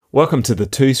Welcome to the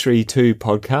 232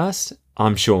 podcast.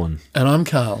 I'm Sean. And I'm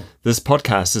Carl. This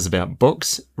podcast is about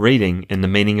books, reading, and the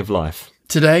meaning of life.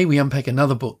 Today we unpack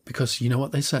another book because you know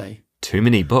what they say. Too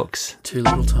many books. Too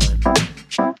little time.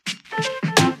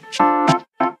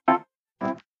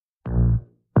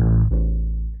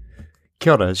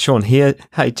 Kia ora, Sean here.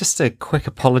 Hey, just a quick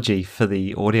apology for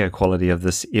the audio quality of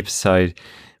this episode.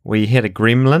 We had a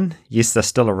gremlin. Yes, they're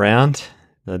still around.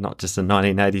 They're not just a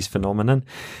 1980s phenomenon.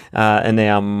 In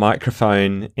our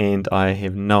microphone, and I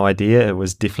have no idea. It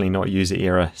was definitely not user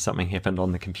error. Something happened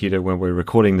on the computer when we were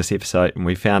recording this episode, and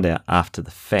we found out after the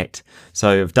fact.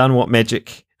 So I've done what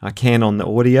magic I can on the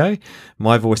audio.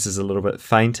 My voice is a little bit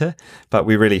fainter, but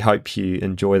we really hope you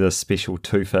enjoy this special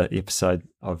twofer episode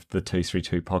of the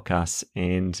 232 podcast,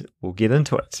 and we'll get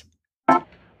into it.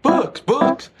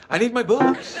 Books! I need my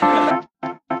books!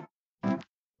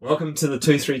 Welcome to the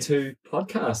 232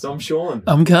 podcast. I'm Sean.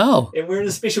 I'm Carl. And we're in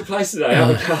a special place today,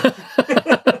 aren't we, Carl?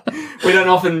 We don't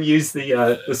often use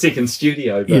the second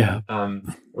studio, but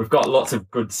we've got lots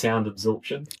of good sound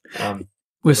absorption.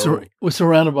 We're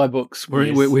surrounded by books.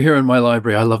 We're here in my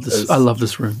library. I love this. I love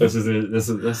this room. This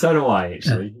is so do I,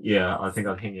 actually. Yeah, I think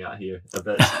I'd hang out here a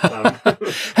bit.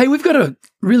 Hey, we've got a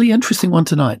really interesting one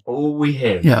tonight. Oh, we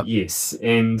have. Yeah. Yes,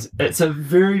 and it's a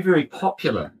very, very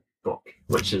popular book,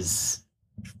 which is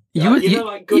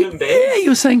like good and bad. Yeah, you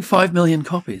were saying 5 million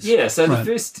copies. Yeah, so the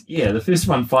first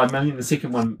one 5 million, the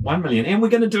second one 1 million, and we're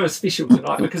going to do a special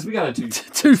tonight because we're going to do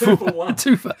two for one.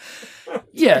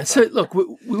 Yeah, so look, we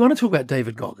want to talk about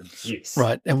David Goggins. Yes.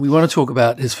 Right, and we want to talk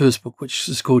about his first book, which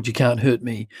is called You Can't Hurt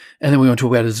Me, and then we want to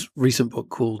talk about his recent book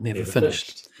called Never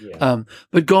Finished. Yeah.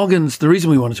 But Goggins, the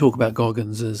reason we want to talk about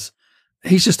Goggins is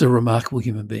he's just a remarkable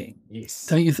human being. Yes.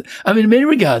 Don't you? I mean, in many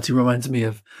regards, he reminds me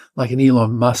of like an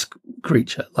Elon Musk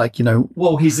creature. Like, you know.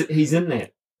 Well, he's in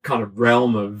that kind of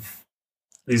realm of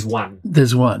there's one.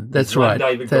 That's right.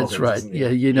 David That's Goggins, right. Yeah.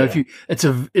 You know, if you, it's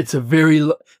a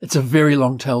very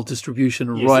long tail distribution,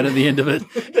 and right at the end of it,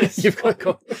 you've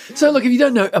got. So look, if you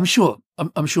don't know, I'm sure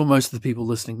most of the people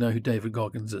listening know who David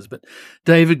Goggins is, but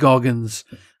David Goggins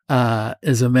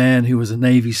is a man who was a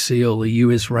Navy SEAL, a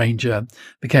U.S. Ranger,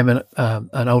 became an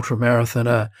ultra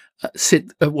marathoner, set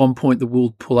at one point the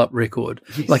world pull-up record.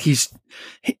 Yes. Like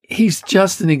he's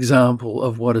just an example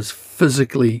of what is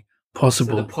physically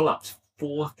possible. So the pull-ups,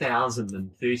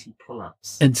 4,030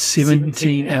 pull-ups in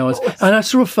 17 hours. And I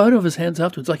saw a photo of his hands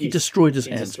afterwards. Like he destroyed his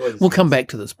hands. We'll come back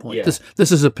to this point. Yeah.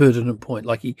 This is a pertinent point.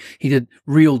 Like he did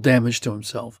real damage to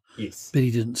himself. Yes, but he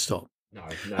didn't stop. No,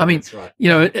 I mean, that's right. You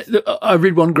know, I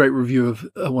read one great review of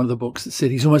one of the books that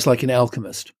said he's almost like an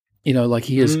alchemist. You know, like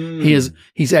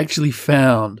he's actually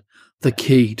found the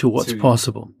key to what's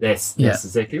possible. That's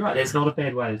exactly right. That's not a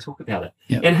bad way to talk about it.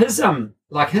 Yeah. And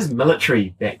his military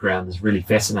background is really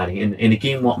fascinating. And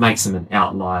again, what makes him an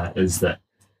outlier is that,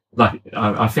 like,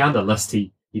 I found a list.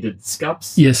 He did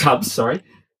Cubs,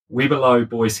 Webelow,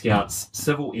 Boy Scouts,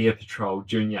 Civil Air Patrol,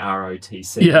 Junior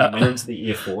ROTC, went into the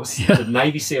Air Force, did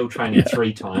Navy SEAL training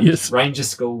 3 times, Ranger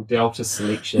School, Delta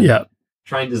Selection,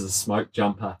 trained as a smoke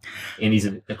jumper, and he's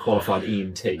a qualified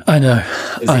EMT. I know.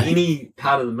 Is there any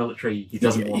part of the military he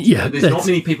doesn't want to do? There's not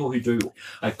many people who do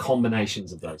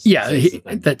combinations of those. Yeah,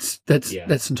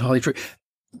 that's entirely true.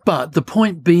 But the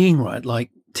point being, right, like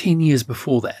 10 years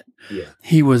before that,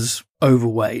 he was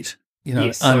overweight. You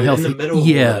know, unhealthy. So in the middle of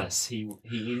all this, he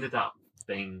ended up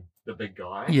being the big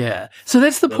guy. Yeah. So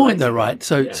that's the point, though, right?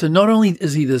 So not only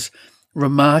is he this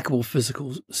remarkable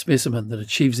physical specimen that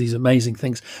achieves these amazing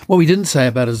things, what we didn't say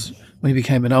about is when he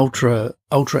became an ultra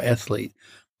athlete,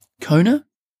 Kona.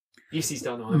 Yes, he's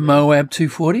done Moab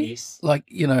 240. Yes. Like,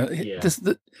 you know,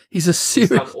 he's a serious.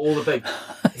 He's done all the big.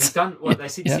 He's done what they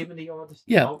said, 70 odd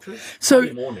ultras. So,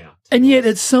 maybe more now. And yet,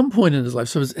 at some point in his life,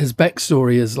 so his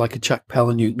backstory is like a Chuck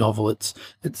Palahniuk novel. It's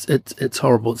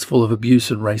horrible. It's full of abuse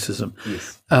and racism.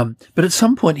 Yes. But at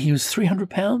some point, he was 300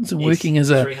 pounds and working as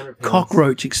a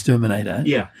cockroach exterminator.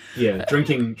 Yeah.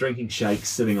 Drinking shakes,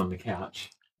 sitting on the couch.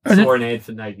 Saw an ad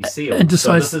for Navy SEAL.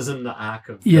 So this is in the arc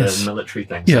of the military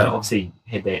thing. So obviously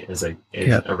had that as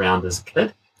around as a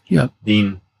kid. Yeah.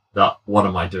 Then what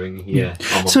am I doing here?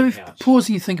 I'm on the couch. Pause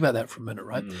and you think about that for a minute,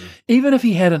 right? Even if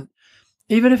he hadn't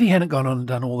gone on and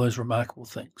done all those remarkable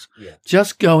things,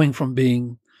 just going from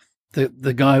being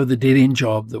the guy with the dead end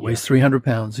job that weighs 300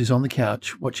 pounds, who's on the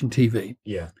couch watching TV.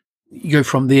 Yeah. You go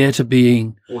from there to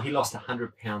being... Well, he lost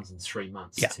 100 pounds in 3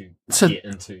 months to get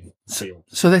into SEAL.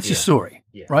 So that's your story,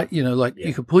 right? You know, like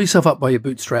you could pull yourself up by your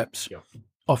bootstraps,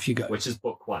 off you go. Which is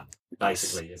book 1.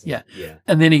 basically, isn't Yeah. it? Yeah.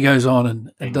 And then he goes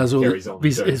on and does all carries on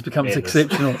doing it becomes madness.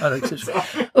 exceptional.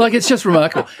 Like, it's just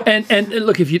remarkable. And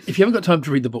look, if you haven't got time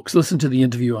to read the books, listen to the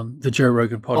interview on the Joe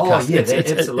Rogan podcast. Oh, yeah, it's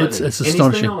absolutely. It's And he's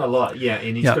astonishing. been on a lot, yeah,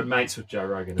 and he's Yeah. good mates with Joe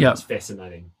Rogan. And Yeah. it's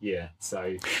fascinating. Yeah.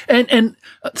 So And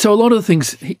so a lot of the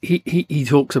things he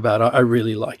talks about, I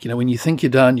really like. When you think you're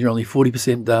done, you're only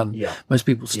 40% done. Yeah. Most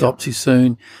people stop too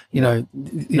soon.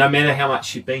 no matter how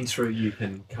much you've been through, you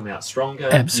can come out stronger.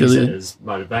 Absolutely. Use it as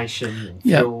motivation and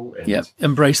Yeah. fuel. And Yeah,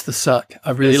 embrace the suck.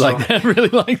 I really That's like that. Really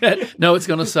like that. No, it's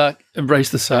gonna suck. Embrace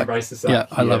the suck. embrace the suck. Yeah,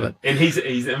 I love it. And he's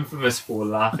infamous for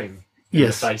laughing in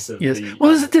Yes, the face of yes. the...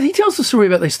 Well, did he tell us the story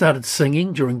about they started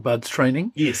singing during Bud's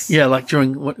training? Yes. Yeah, like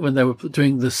during when they were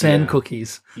doing the sand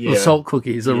cookies, Yeah. the salt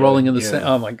cookies, are Yeah, rolling in the yeah. sand.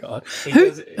 Oh my god! He Who-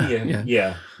 does,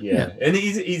 Yeah. yeah. And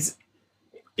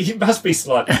he must be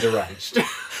slightly deranged.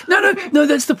 No,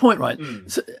 that's the point, right? Mm.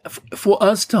 So, for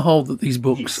us to hold that these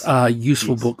books Yes. are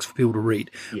useful Yes. books for people to read,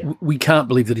 Yeah. we can't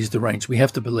believe that he's deranged. We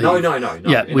have to believe. No.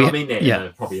 Yeah, And we- I mean that yeah.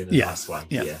 probably in a Yeah. nice way.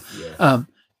 Yeah. Yeah.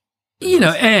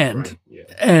 And Yeah.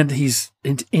 and he's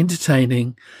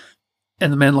entertaining,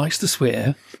 and the man likes to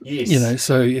swear. Yes.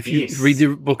 So if you Yes. read the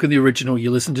book in the original,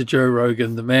 you listen to Joe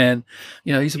Rogan, the man,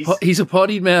 he's a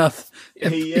potty mouth.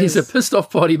 He He's a is. pissed off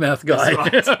potty mouth guy.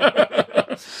 That's right.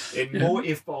 And more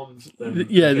F-bombs than you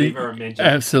Yeah, could ever imagine.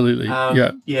 Absolutely.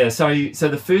 Yeah. So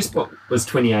the first book was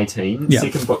 2018. Yeah.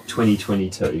 Second book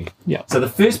 2022. Yeah. So the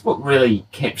first book really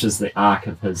captures the arc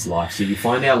of his life. So you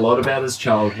find out a lot about his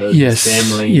childhood, Yes. his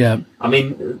family. Yeah. I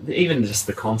mean, even just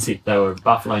the concept, they were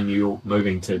Buffalo, New York,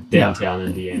 moving to downtown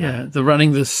Indiana. Yeah. The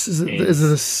running this is it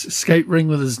a skate ring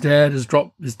with his dad has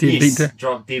dropped his deadbeat Yes, dad.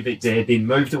 dropped deadbeat dad, then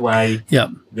moved away, Yeah.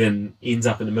 then ends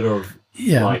up in the middle of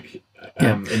Yeah. like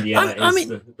Yeah. Indiana I as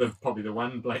mean- probably the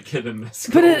one black kid in the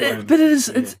school. But it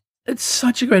is yeah. it's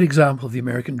such a great example of the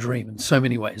American dream in so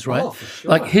many ways, right? Oh, for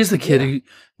sure. Like, here's the kid Yeah. who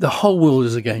the whole world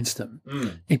is against him.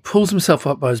 Mm. He pulls himself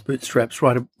up by his bootstraps,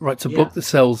 writes a Yeah. book that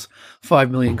sells 5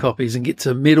 million copies, and gets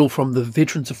a medal from the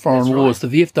Veterans of Foreign That's Wars.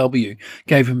 right. The VFW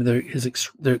gave him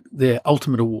their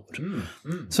ultimate award. Mm.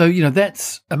 Mm. So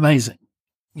that's amazing.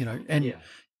 And Yeah.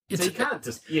 it's So you can't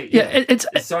just it's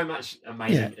There's so much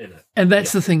amazing in it. and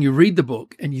that's the thing. You read the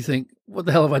book and you think, "What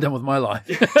the hell have I done with my life?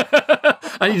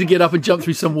 I need to get up and jump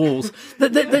through some walls."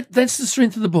 That's the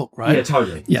strength of the book, right? Yeah,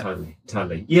 totally. Yeah.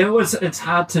 Totally. Yeah, well, it's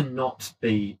hard to not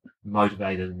be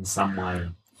motivated in some way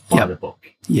by Yeah. the book.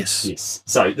 Yes. Yes.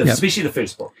 So Yeah. especially the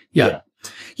first book. Yeah.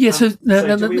 Yeah. So,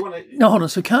 no, do we wanna- no, hold on.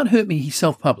 So, Can't Hurt Me, he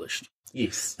self-published.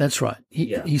 Yes. That's right.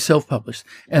 Yeah. He self-published,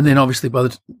 and then obviously by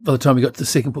the time we got to the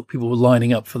second book, people were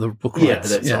lining up for the book rights. Yeah,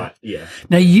 that's right. Yeah.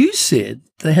 Now, you said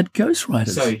they had ghostwriters.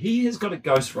 So he has got a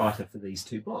ghostwriter for these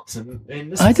two books, and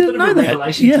this I was a didn't bit know of a that.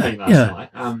 revelation Yeah, to me last yeah.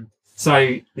 night.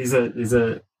 So there's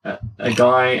a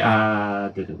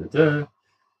guy.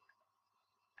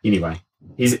 Anyway,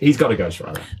 he's got a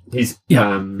ghostwriter. He's Yeah.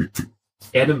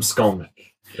 Adam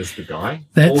Skolnick is the guy,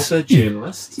 That's- author,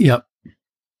 journalist, Yep.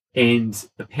 and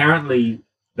apparently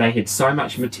they had so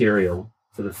much material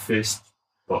for the first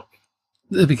book,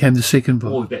 It became the second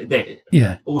book. or that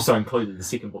Yeah. also included the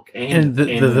second book And and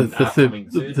the an third upcoming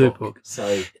third book.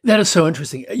 So, That is so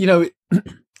interesting.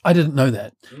 I didn't know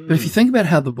that. But if you think about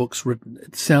how the book's written,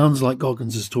 it sounds like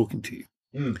Goggins is talking to you.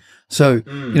 Mm. So,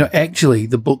 Mm. Actually,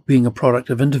 the book being a product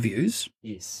of interviews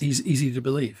yes, is easy to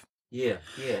believe. yeah.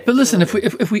 But listen, if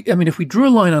absolutely. if we drew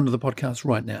a line under the podcast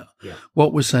right now, Yeah.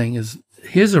 what we're saying is,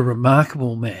 here's a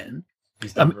remarkable man,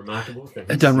 He's done remarkable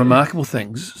things. done yeah. remarkable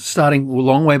things, starting a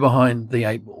long way behind the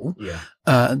 8 ball.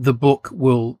 Yeah. The book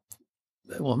will,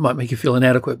 it might make you feel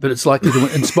inadequate, but it's likely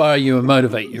to inspire you and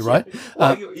motivate you, right?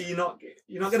 Well, you're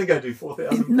not going to go do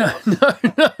 4,000. No.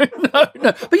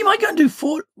 But you might go and do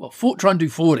 40. Well, try and do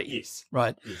 40. Yes.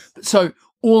 Right. Yes. So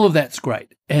all of that's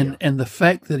great, and Yeah. the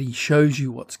fact that he shows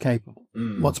you what's capable,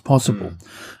 Mm. what's possible,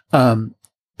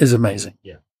 is amazing.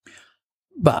 Yeah.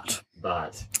 But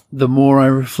But the more I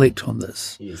reflect on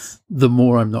this, yes, the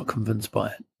more I'm not convinced by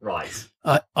it. right.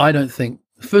 I don't think.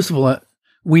 First of all,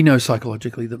 we know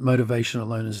psychologically that motivation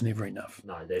alone is never enough.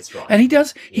 No, that's right. And he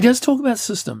does Yeah. talk about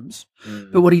systems,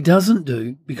 Mm. but what he doesn't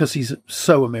do, because he's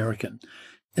so American,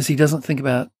 is he doesn't think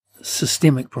about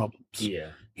systemic problems. Yeah.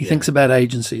 He thinks about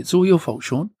agency. It's all your fault,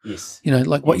 Sean. Yes.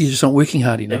 Like what Yes. you're just not working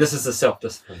hard enough. And this is a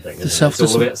self-discipline thing. The Isn't it? It's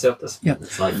self-discipline. all about self-discipline. Yeah.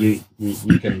 It's like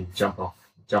you can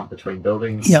jump between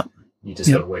buildings. Yeah. You just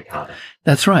Yeah. got to work harder.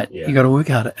 That's right. Yeah. You got to work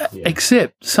harder. Yeah.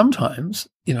 Except sometimes,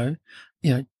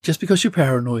 just because you're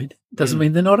paranoid doesn't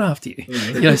mean they're not after you.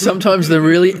 Mm. Sometimes there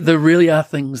really are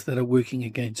things that are working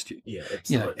against you. Yeah,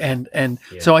 absolutely. And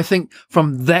so I think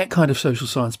from that kind of social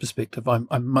science perspective, I'm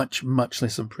much, much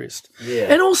less impressed. Yeah.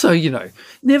 And also,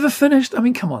 never finished. I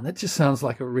mean, come on, that just sounds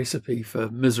like a recipe for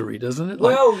misery, doesn't it?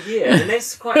 Well, yeah, and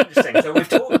that's quite interesting. So we've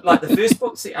talked, like, the first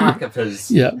book's the arc of his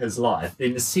life.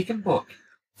 Then the second book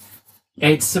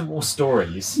adds some more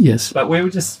stories. Yes. But we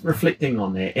were just reflecting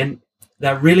on that, and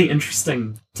they're really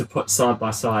interesting to put side by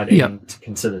side and to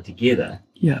consider together.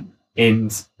 Yeah.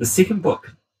 And the second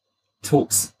book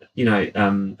talks,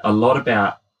 a lot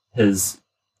about his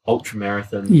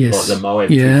ultramarathon, like the Moab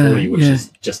 240, which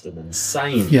is just an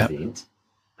insane event.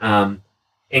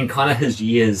 And kind of his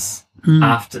years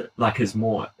after, like he's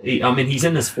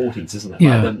in his 40s, isn't it?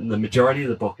 Yeah. Like the majority of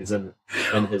the book is in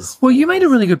his. Well, you made a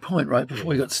really good point, right, before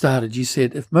we got started. You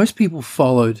said if most people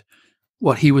followed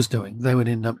what he was doing, they would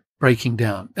end up breaking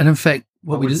down. And in fact,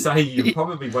 I would say you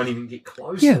probably won't even get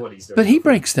close to what he's doing. But he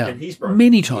breaks down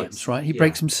many times, right? He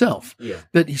breaks himself. Yeah.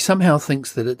 But he somehow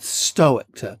thinks that it's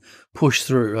stoic to push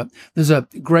through. Right? There's a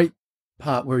great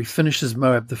part where he finishes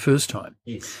Moab the first time,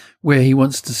 where he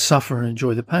wants to suffer and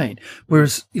enjoy the pain.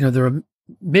 Whereas, there are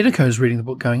medicos reading the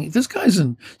book going, this guy's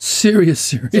in serious.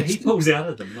 So he pulls out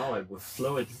of the Moab with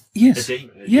fluid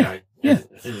edema in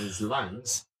his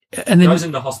lungs. And then goes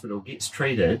into hospital, gets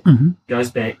treated, goes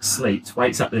back, sleeps,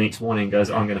 wakes up the next morning, and goes,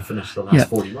 I'm going to finish the last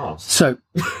 40 miles. So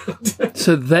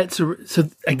so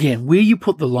again, where you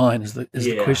put the line is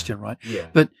the question, right? Yeah.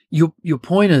 But your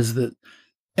point is that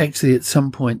actually at some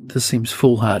point this seems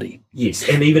foolhardy. Yes,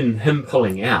 and even him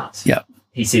pulling out,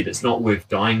 he said it's not worth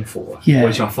dying for,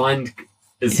 which I find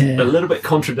is a little bit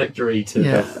contradictory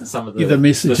to some of the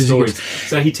messages. The stories.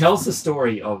 So he tells the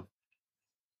story of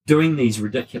doing these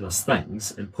ridiculous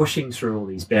things and pushing through all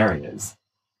these barriers.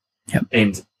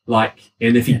 And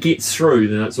if he gets through,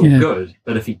 then it's all good.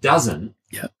 But if he doesn't,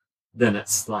 then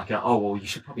it's like, you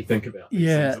should probably think about these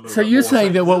things a little so bit you're more.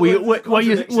 saying that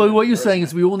what you're saying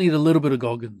is we all need a little bit of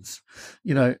Goggins.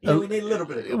 we need a little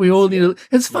bit of Goggins. We all need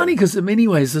it's funny because in many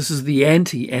ways this is the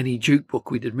anti Duke book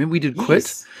we did. Remember we did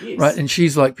Quit? Yes. Right? And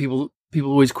she's like people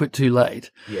always quit too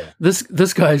late. Yeah. This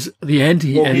guy's the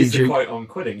anti Duke. Here's the quote on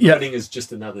quitting. Yeah. Quitting is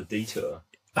just another detour.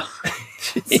 But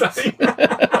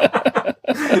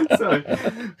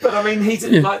I mean, he's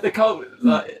like the cult.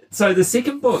 So the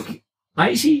second book,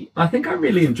 I think I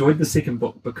really enjoyed the second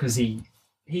book because he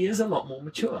is a lot more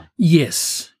mature.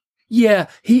 Yes. Yeah,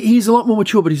 he's a lot more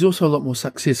mature, but he's also a lot more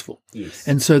successful. Yes.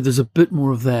 And so there's a bit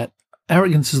more of that.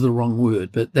 Arrogance is the wrong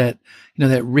word, but that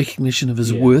that recognition of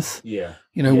his worth. Yeah.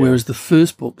 Whereas the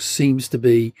first book seems to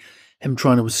be him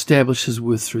trying to establish his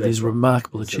worth through these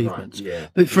remarkable achievements. Right. Yeah.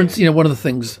 But for instance, one of the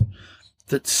things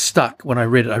that stuck when I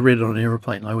read it on an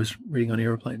aeroplane. I was reading on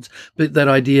aeroplanes, but that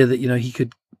idea that he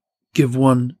could give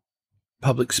one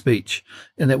public speech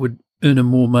and that would earn him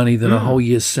more money than a whole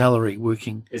year's salary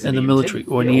working in the military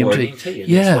or an EMT.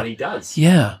 And that's what he does.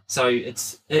 Yeah. So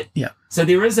So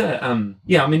there is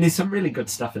there's some really good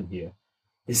stuff in here.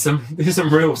 There's some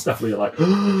real stuff where you're like,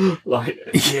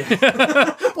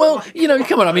 Well,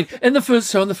 come on. I mean, in the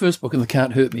first book, in the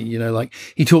Can't Hurt Me,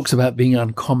 he talks about being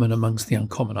uncommon amongst the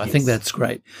uncommon. I think that's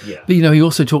great. Yeah. But he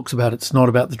also talks about it's not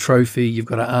about the trophy. You've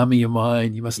got to armor your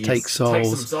mind. You must take souls. Take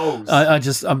some souls.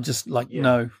 I'm just like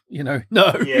no.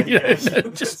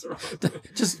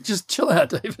 Just chill out,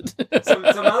 David. some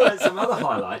other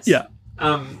highlights. Yeah.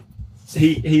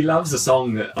 He loves a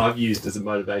song that I've used as a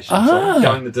motivational song,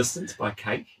 "Going the Distance" by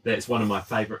Cake. That's one of my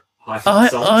favourite hiking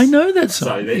songs. I know that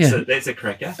song. So that's a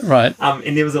cracker. Right.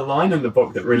 And there was a line in the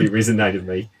book that really resonated with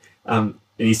me. And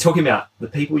he's talking about the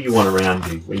people you want around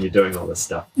you when you're doing all this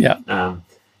stuff. Yeah.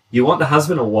 You want the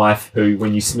husband or wife who,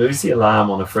 when you snooze the alarm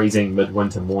on a freezing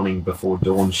midwinter morning before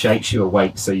dawn, shakes you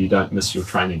awake so you don't miss your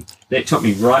training. That took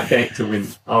me right back to when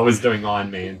I was doing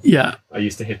Ironman. Yeah. I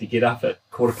used to have to get up at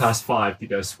 5:15 to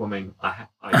go swimming. I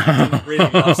didn't really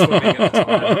love swimming at the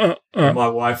time. And my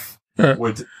wife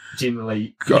would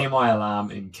generally hear my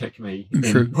alarm and kick me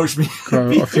and push me.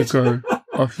 Off you go.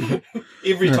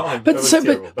 Every time.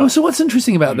 So what's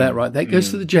interesting about that, right? That goes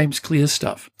to the James Clear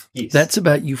stuff. Yes. That's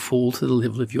about you fall to the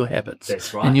level of your habits.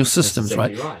 That's right. And your systems,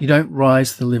 That's exactly right? You don't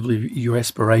rise to the level of your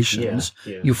aspirations.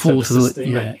 Yeah. You fall to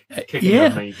the kicking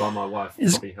of me by my wife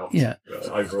probably helps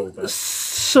overall. But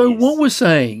so what we're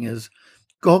saying is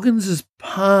Goggins is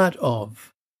part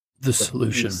of the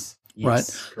solution. Right?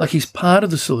 Correct. Like he's part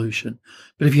of the solution.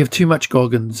 But if you have too much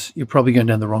Goggins, you're probably going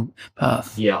down the wrong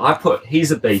path. Yeah,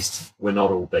 he's a beast. We're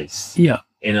not all beasts. Yeah.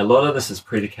 And a lot of this is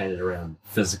predicated around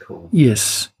physical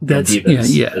that's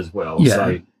endeavors as well.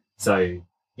 Yeah. So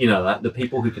the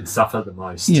people who can suffer the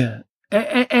most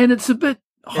and it's a bit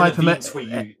hyper, events where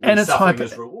and it's suffering hyper,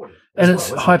 is rewarded. and as it's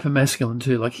well, isn't hyper masculine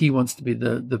too. Like he wants to be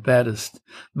the baddest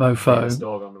mofo, Baddest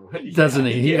dog on the doesn't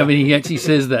he? Yeah. I mean, he actually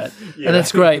says that, Yeah. and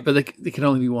that's great. But there can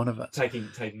only be one of us. Taking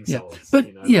Yeah, solace. but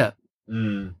you know? yeah,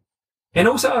 And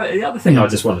also, the other thing I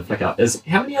just wanted to pick up is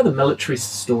how many other military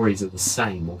stories are the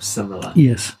same or similar?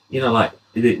 yes, You know, like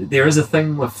there is a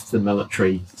thing with the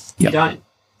military. Yep.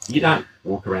 You don't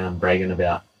walk around bragging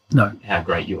about no, how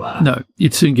great you are. no,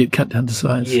 you'd soon get cut down to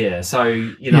size. Yeah, so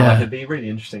you know, Yeah. like, it'd be really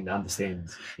interesting to understand.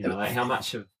 You know, like how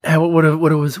much of What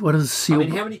is I SEAL?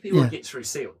 mean, how many people yeah. get through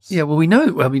SEALs? Yeah, well, we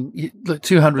know. I mean, look,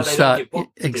 200 But they don't start get book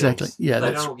exactly. deals. Yeah, They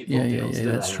that's don't all get yeah, book yeah, deals, yeah.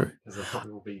 do That's they? true. Because they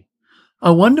probably will be. I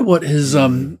wonder what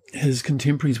his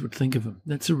contemporaries would think of him.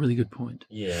 That's a really good point.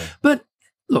 Yeah, But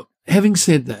look, having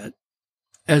said that,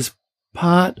 as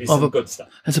part there's of some a good stuff.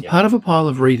 as a Yeah. part of a pile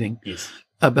of reading Yes.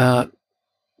 about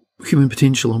human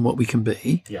potential and what we can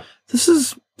be, Yeah. this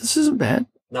isn't bad.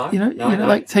 No, You know, no, you know, no.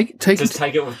 like take Just it.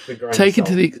 take it with the grain Take of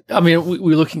it to salt. the. I mean, we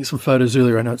were looking at some photos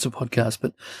earlier. I know it's a podcast,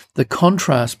 but the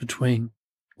contrast between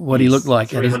what he looked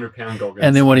like at his, 300-pound Goggins,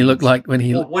 and then what he looked like when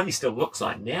he, well, what he still looks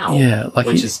like now. yeah, like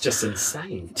which he, is just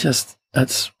insane. just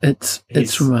it's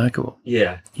He's- remarkable.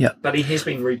 Yeah, Yeah. but he has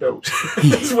been rebuilt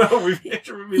Yeah. as well. We have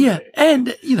to remember. Yeah, that.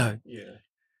 and you know, Yeah.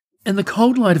 in the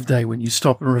cold light of day, when you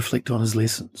stop and reflect on his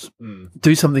lessons,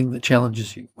 do something that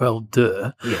challenges you. Well,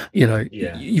 duh. Yeah. You know,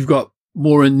 Yeah. you've got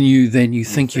more in you than you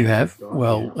think you think have. you've got,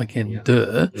 Well, yeah. again, Yeah.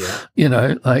 duh. Yeah. You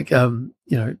know, like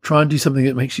you know, try and do something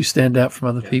that makes you stand out from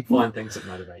other Yeah. people. Find things that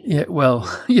motivate you. Yeah, well,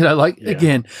 you know, like Yeah.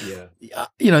 again, Yeah.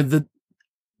 you know,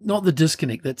 not the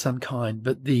disconnect, that's unkind,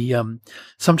 but the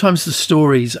sometimes the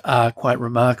stories are quite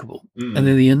remarkable, and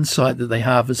then the insight that they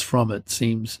harvest from it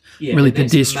seems Yeah, really and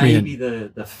that's pedestrian. Maybe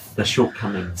the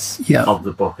shortcomings Yeah. of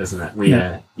the book, isn't it? Where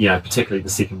Yeah. you know, particularly the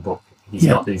second book, he's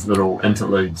Yeah. got these little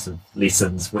interludes of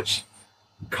lessons which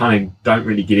kind of don't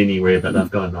really get anywhere, but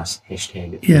they've got a nice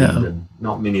hashtag at the Yeah. end, and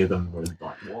not many of them were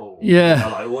like, whoa. Yeah. You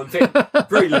know, like, well, in fact,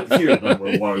 very few of them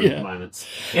were whoa Yeah. moments.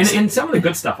 And some of the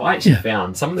good stuff, I actually Yeah.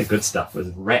 found some of the good stuff was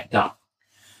wrapped up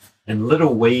in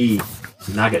little wee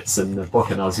nuggets in the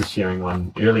book, and I was just sharing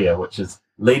one earlier, which is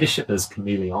leadership is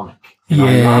chameleonic. And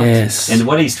I loved- Yes. and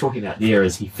what he's talking about there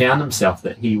is he found himself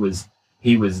that he was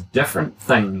different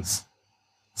things.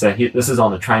 So this is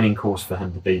on a training course for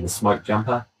him to be the smoke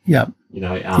jumper. Yeah. You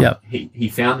know, Yeah. he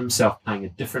found himself playing a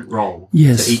different role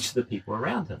Yes. to each of the people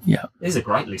around him. Yeah. There's a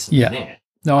great lesson Yeah. in that.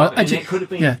 No, And actually, that could have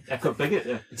been yeah.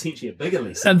 potentially a bigger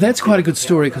lesson. and that's quite a good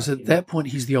story Yeah, because you at know. that point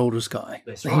he's the oldest guy.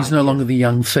 That's He's right, no yeah. longer the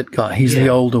young fit guy. He's Yeah. the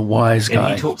older wise And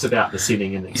guy. he talks about the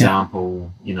setting an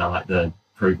example, you know, like the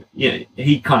prove. Yeah,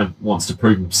 he kind of wants to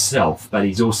prove himself, but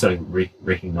he's also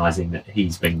recognizing that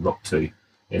he's being looked to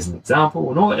as an example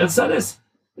and all that. And so there's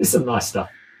some nice stuff.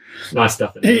 Nice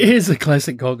stuff. In there. Here's a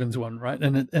classic Goggins one, right?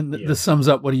 And Yeah. this sums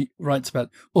up what he writes about.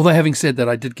 Although having said that,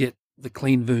 I did get the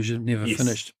clean version, never Yes,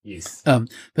 finished. Yes.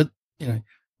 But you know,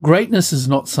 greatness is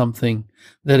not something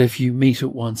that if you meet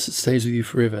it once, it stays with you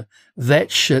forever. That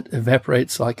shit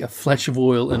evaporates like a flash of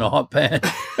oil in a hot pan.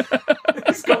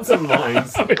 He's got some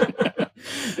lines.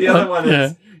 The other one Yeah.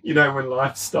 is, you know, when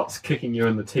life stops kicking you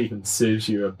in the teeth and serves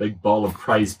you a big bowl of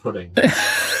praise pudding.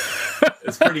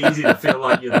 It's pretty easy to feel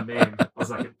like you're the man. I was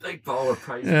like, a big bowl of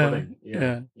praise pudding.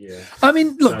 Yeah. I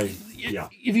mean, look, So, yeah.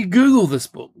 if you Google this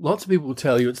book, lots of people will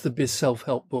tell you it's the best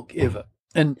self-help book ever.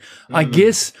 And I Mm.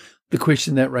 guess the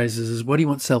question that raises is, what do you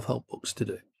want self-help books to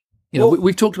do? You know, Well-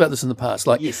 we've talked about this in the past.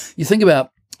 Like, Yes. you think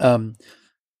about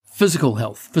physical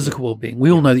health, physical well-being.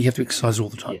 We all know that you have to exercise all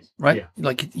the time, Yes. right? Yeah.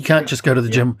 Like, you can't just go to the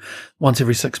Yeah. gym once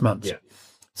every 6 months. Yeah.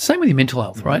 Same with your mental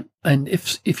health, Mhm. right? And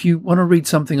if you want to read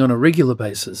something on a regular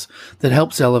basis that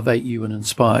helps elevate you and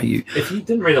inspire you, If you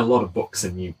didn't read a lot of books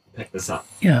and you pick this up,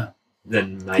 yeah.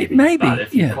 then maybe. Maybe, But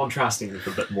if you're yeah. contrasting with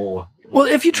a bit more. Well,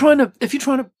 if you're trying to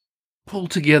pull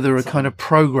together a kind of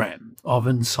program of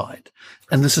insight,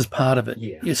 and this is part of it,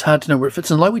 Yeah. it's hard to know where it fits.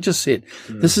 And like we just said,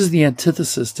 this is the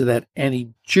antithesis to that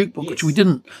anti-Duke book, which we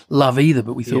Yes.'t love either,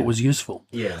 but we thought Yeah. was useful.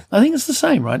 Yeah. I think it's the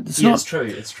same, right? It's Yeah, not. it's true.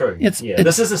 It's true. It's- yeah. it-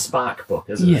 This is a spark book,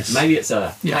 isn't Yes. it? Maybe it's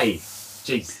a, Yeah. hey,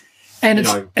 geez, And you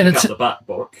it's know, and pick it's up the butt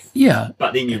book. yeah.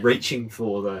 But then you're reaching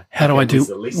for the. How do I do?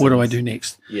 where's the What do I lessons? do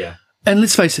next? Yeah. And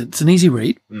let's face it, it's an easy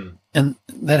read, Mm. and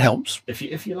that helps. If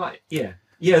you like, yeah,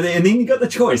 and then you got the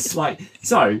choice. Like,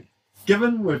 so,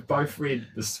 given we've both read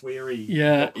the sweary,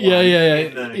 Yeah, book yeah, one yeah,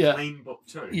 and the yeah. clean book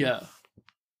too. Yeah.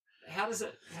 How does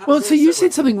it? How Well, does so it you sit said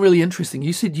with something really interesting.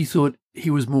 You said you thought he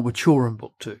was more mature in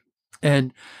book 2,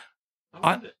 and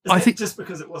wonder, is I that think- just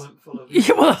because it wasn't full of.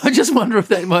 yeah, well, I just wonder if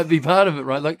that might be part of it,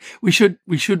 right? Like we should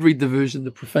read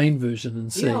the profane version,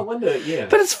 and see. Yeah, I wonder. Yeah.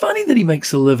 But it's funny that he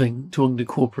makes a living talking to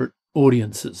corporate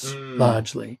audiences Mm.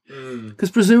 largely? Mm.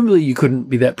 Because presumably you couldn't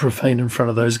be that profane in front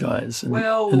of those guys in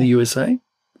the USA.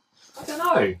 I don't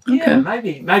know. Okay.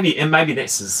 Yeah, maybe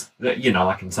that's his.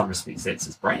 Like in some respects, that's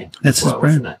his brand. That's his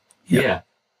brand, isn't it? Yeah. Yeah.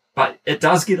 But it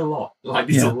does get a lot. Like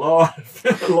there's Yeah. a lot of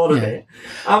that.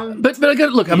 But I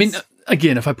got look. I mean, Yes.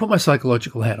 again, if I put my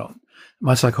psychologist hat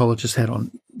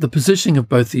on, the positioning of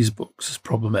both these books is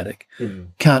problematic.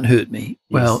 Can't hurt me.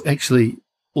 Well, actually,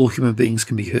 all human beings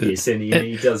can be hurt. Yes, and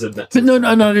he does admit. But no,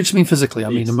 I don't just mean physically. I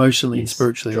mean Yes. emotionally and Yes.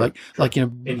 spiritually. True. Like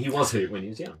And he was hurt when he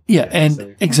was young. Yeah,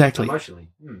 and exactly. Emotionally.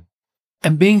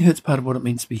 And being hurt's part of what it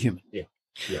means to be human. Yeah.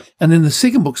 Yeah. And then the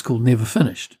second book's called Never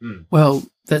Finished. Mm. Well,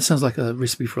 that sounds like a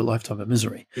recipe for a lifetime of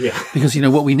misery. Yeah. Because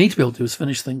what we need to be able to do is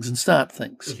finish things and start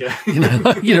things. Yeah.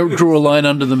 Draw a line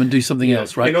under them and do something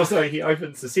else, right? And also, he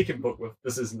opens the second book with,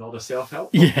 "This is not a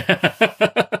self-help book."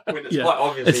 Yeah. When it's Yeah. quite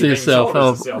obviously It's their being sold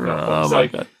self-help. as a self-help Oh, book. my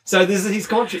God. So there's these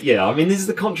there's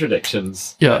the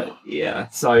contradictions. Yeah. Yeah.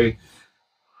 So,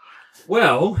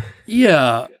 well,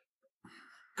 Yeah.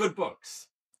 good books.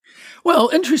 Well,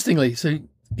 interestingly, so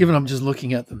given I'm just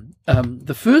looking at them,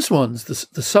 the first one's,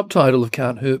 the subtitle of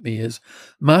Can't Hurt Me is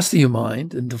Master Your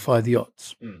Mind and Defy the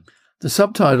Odds. Mm. The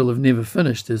subtitle of Never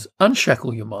Finished is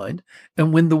Unshackle Your Mind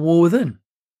and Win the War Within.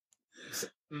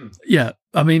 Mm. Yeah.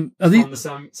 I mean, are these, On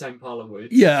the same pile of words.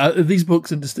 yeah, are these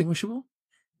books indistinguishable?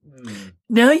 Mm.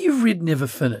 Now you've read Never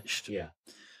Finished. Yeah.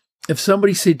 If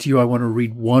somebody said to you, I want to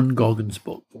read one Goggins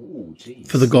book Oh, geez.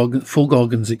 for the full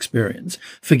Goggins experience,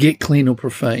 forget clean or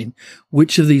profane,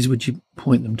 which of these would you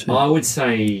point them to? I would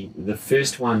say the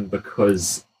first one,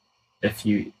 because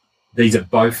these are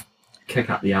both kick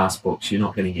up the arse books, you're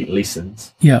not going to get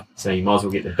lessons. Yeah. So you might as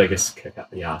well get the biggest kick up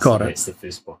the arse. Got it. That's the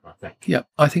first book, I think. Yeah,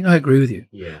 I think I agree with you.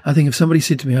 Yeah. I think if somebody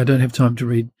said to me, I don't have time to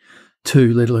read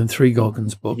 2, let alone 3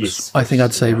 Goggins books, Yes, I think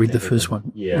I'd say yeah, read the definitely. first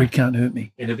one. Yeah. Read Can't Hurt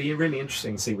Me. And it'd be really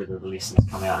interesting to see whether the lessons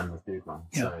come out in the third one.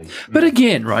 Yeah. So, But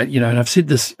again, right, and I've said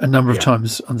this a number of Yeah.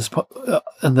 times on this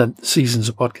in the seasons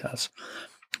of podcasts,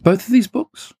 both of these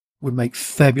books would make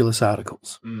fabulous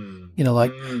articles.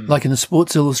 Like in a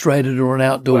Sports Illustrated or an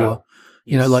Outdoor. Well,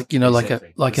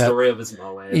 exactly. like the a story of his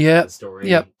Moab. Yeah, The story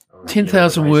yep. of,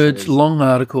 10,000 the words races. long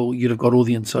article. You'd have got all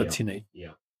the insights you need.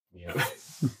 Yeah.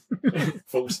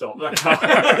 Full stop.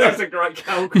 That's a great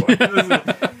Cal quote, isn't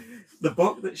it? The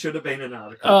book that should have been an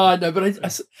article. No,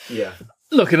 but Yeah.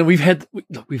 look, and we've had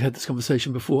this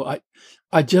conversation before.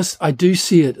 I do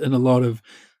see it in a lot of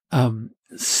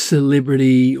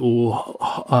celebrity or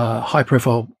high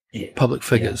profile public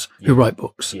figures who write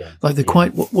books. Yeah. Like they're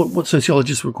quite what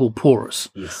sociologists would call porous.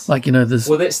 Yes. Like there's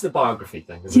Well, that's the biography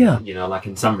thing, isn't Yeah. it? Like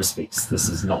in some respects, this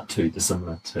is not too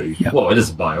dissimilar to. Yeah. Well, it is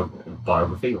a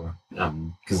biography, or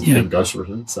because it's Yeah. been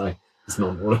ghostwritten, so it's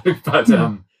not an auto. But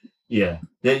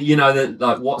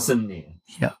like what's in there.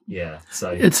 Yeah. Yeah. So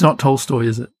it's not Tolstoy,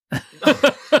 is it?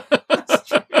 it's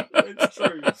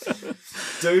true. It's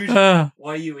true. Dude, why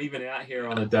are you even out here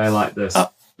on a day like this?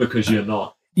 Because you're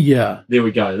not. Yeah. There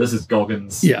we go. This is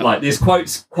Goggins. Yeah. Like there's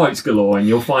quotes galore, and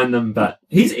you'll find them. But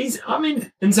he's. I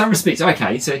mean, in some respects,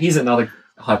 okay. So here's another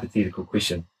hypothetical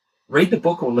question: read the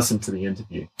book or listen to the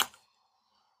interview?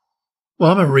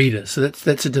 Well, I'm a reader, so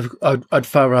that's a difficult. I'd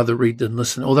far rather read than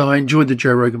listen. Although I enjoyed the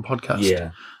Joe Rogan podcast.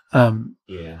 Yeah.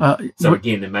 Yeah. So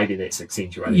again, then maybe that's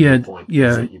accentuating Yeah, the point.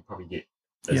 yeah. So you probably get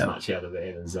as much out of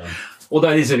that as. Although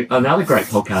there's another great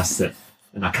podcast that,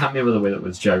 and I can't remember whether it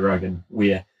was Joe Rogan,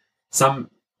 where some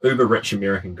uber rich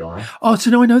American guy. Oh, so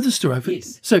now I know the story.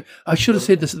 Yes. So I should have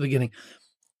said this at the beginning.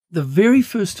 The very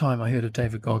first time I heard of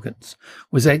David Goggins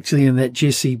was actually in that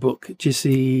Jesse book.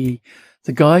 Jesse,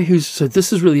 the guy who's, so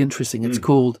this is really interesting. It's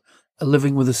called A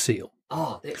Living with a Seal.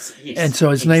 Oh, that's yes. And so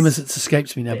his name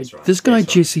escapes me now. That's But right, this guy, that's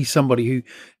right. Jesse, somebody who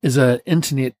is an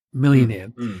internet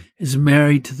millionaire, is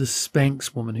married to the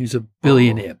Spanx woman who's a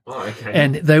billionaire. Oh, okay.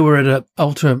 And they were at an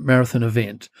ultra marathon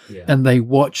event and they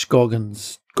watched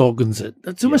Goggins it.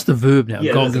 It's almost a verb now,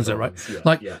 Yeah, Goggins it it, right? is a Goggins,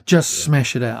 Like yeah, just yeah.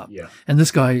 smash it out. Yeah. And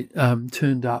this guy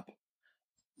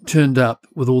turned up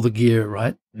with all the gear,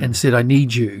 right? And said, I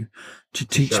need you to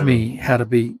teach show me how to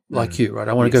be like you, right?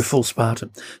 I want to go Yes. full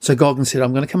Spartan. So Goggins said,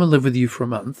 I'm going to come and live with you for a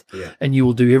month Yeah. and you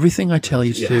will do everything I tell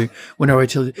you to Yeah. do whenever I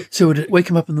tell you. So it would wake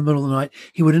him up in the middle of the night.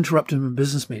 He would interrupt him in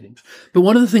business meetings. But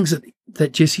one of the things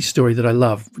that Jesse story that I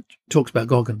love talks about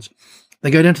Goggins, they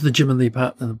go down to the gym in the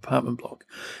apartment block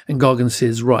and Goggins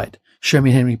says, right, show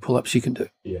me how many pull-ups you can do.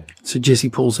 Yeah. So Jesse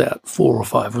pulls out 4 or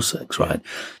 5 or 6, right?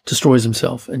 Destroys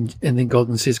himself. And then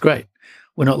Goggins says, great,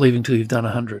 we're not leaving till you've done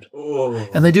 100. Oh.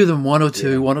 And they do them one or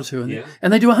two, Yeah.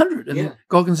 and they do 100. And Yeah.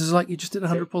 Goggins is like, you just did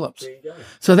 100 pull-ups. There you go.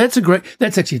 So that's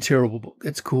actually a terrible book.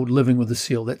 It's called Living with a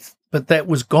Seal. But that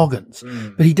was Goggins.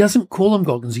 But he doesn't call him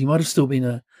Goggins. He might have still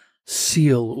been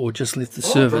SEAL or just left the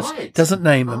service. Right. Doesn't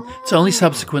name him. It's only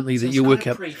subsequently So that it's you work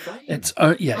kinda out. pre-fame. It's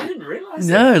I yeah. didn't realise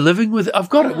that. No, living with. I've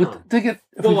got it. Wow. Dig it.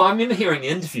 Well, I remember hearing the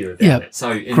interview about Yeah, it.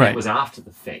 So, and great. that was after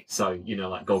the fact. So,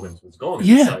 like Goggins was Goggins.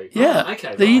 Yeah, So, yeah.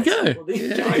 okay. There you right. go. Well, there you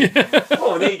Yeah. go.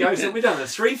 Oh, there you go. So we've done a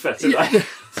 3-fit today. Yeah.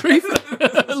 3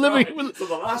 That's living right. with. So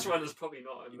the last one is probably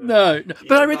not. In the, No.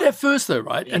 But I read but- that first though,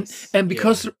 right? Yes, And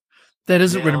because that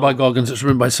isn't Now- written by Goggins, it's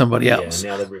written by somebody Yeah, else.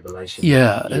 now the revelation.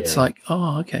 Yeah, it's like,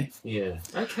 oh, okay. Yeah.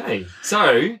 Okay.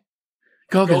 So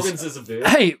Goggins. Goggins is a verb.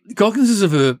 Hey, Goggins is a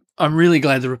verb. I'm really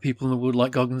glad there are people in the world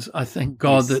like Goggins. I thank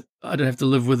God Yes. that I don't have to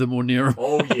live with him or near him.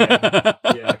 Oh yeah.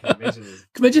 Yeah. I can imagine. This.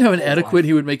 Imagine how Oh, inadequate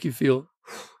he would make you feel.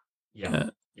 Yeah.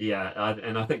 Yeah.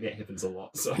 And I think that happens a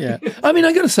lot. So. Yeah. I mean,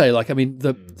 I got to say,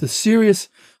 the serious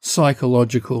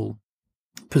psychological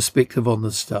perspective on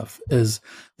this stuff is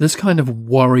this kind of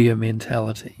warrior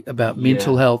mentality about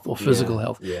mental health or physical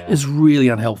health is really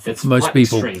unhelpful It's for most quite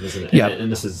people. extreme, isn't it? Yeah.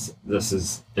 And this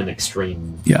is an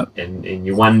extreme. Yeah. And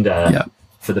you wonder Yeah.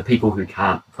 for the people who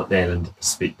can't put that into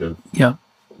perspective, Yeah.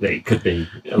 that it could be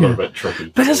a little bit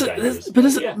tricky. But is or dangerous. it? But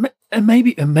is Yeah. it? And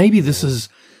maybe this is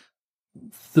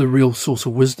the real source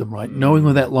of wisdom, right? Knowing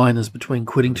where that line is between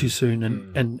quitting too soon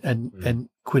and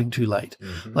quitting too late.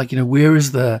 Mhm. Like, where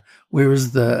is the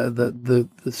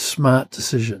smart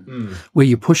decision where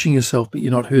you're pushing yourself but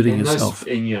you're not hurting And yourself?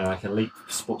 like elite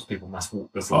sports people must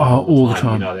walk this Oh, line all the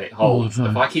time. That All whole, the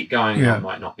time. if I keep going, Yeah. I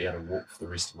might not be able to walk for the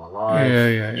rest of my life.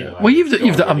 Yeah. Well, you've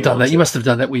done that. You must have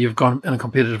done that where you've gone in a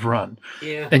competitive run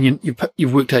Yeah. and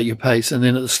you've worked out your pace, and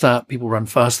then at the start people run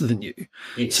faster than you,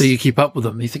 Yes. so you keep up with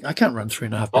them. You think, I can't run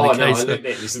 3.5 minute Oh no, I Ks. learned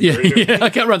that lesson. Yeah, very early. yeah, I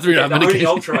can't run 3.5 The minute only Ks.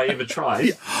 ultra I ever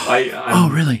tried. Oh,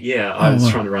 really? Yeah, I was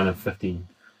wow. trying to run a 50.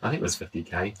 I think it was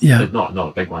 50k. Yeah. But not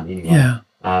a big one anyway.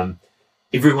 Yeah,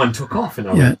 Everyone took off, and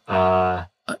I Yeah. went, I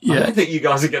yeah, don't think you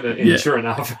guys are going to. Yeah. And sure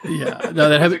enough, yeah. No,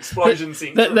 that happened. explosion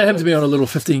That happened to me on a little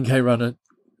 15k runner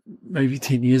maybe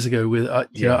 10 years ago where I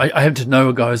happened to know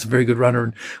a guy who's a very good runner,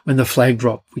 and when the flag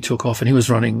dropped we took off and he was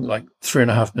running like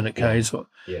 3.5 minute Ks or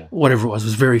Yeah. whatever it was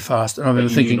very fast, and I remember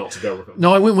You thinking, knew not to go with them.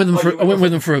 no, I went with them Oh, for you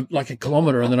went like a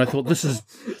kilometre, and then I thought, this is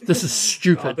I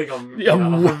stupid. think I'm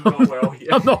I'm not well.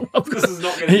 Yeah. I'm not. This is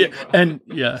not going to Yeah, be well. and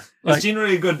yeah, It's like,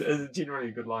 generally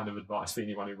a good line of advice for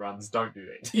anyone who runs. Don't do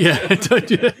that. yeah, don't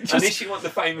do that. Just Unless you want the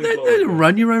fame and glory.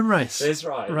 run your own race. That's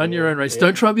right. Run your yeah, own race. yeah.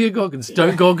 Don't try to be a Goggins.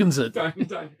 Don't Goggins it.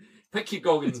 Don't. Pick your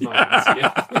Goggins moments.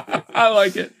 Yeah. I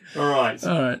like it. All right.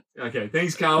 All right. Okay.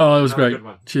 Thanks, Carl. Oh, that was Another great. Good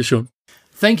one. Cheers, Sean.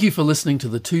 Thank you for listening to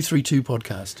the 232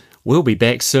 podcast. We'll be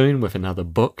back soon with another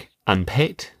book,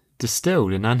 unpacked,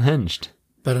 distilled, and unhinged.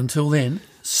 But until then,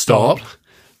 stop,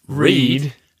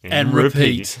 read, and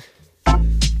repeat.